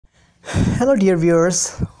Hello dear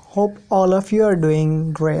viewers, hope all of you are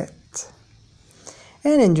doing great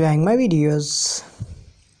and enjoying my videos.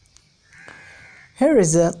 Here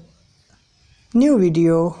is a new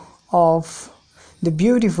video of the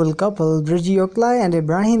beautiful couple Birce and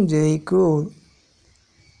Ibrahim.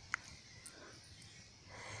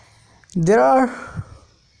 There are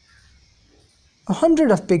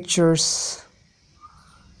 100 of pictures,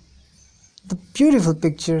 the beautiful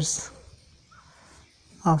pictures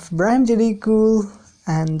of Ibrahim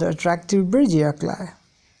and the attractive birce.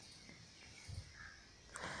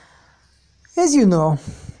 As you know,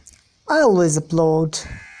 I always upload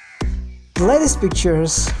the latest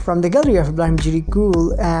pictures from the gallery of Ibrahim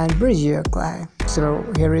and birce. So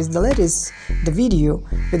here is the video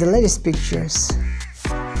with the latest pictures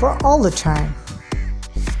for all the time.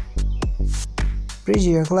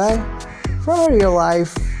 Birce from real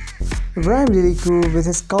life, Ibrahim with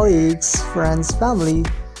his colleagues, friends, family,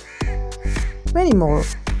 many more.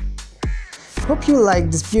 Hope you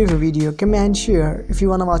like this beautiful video. Comment, share. If you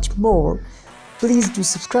wanna watch more, please do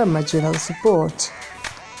subscribe my channel. Support.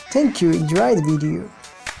 Thank you. Enjoy the video.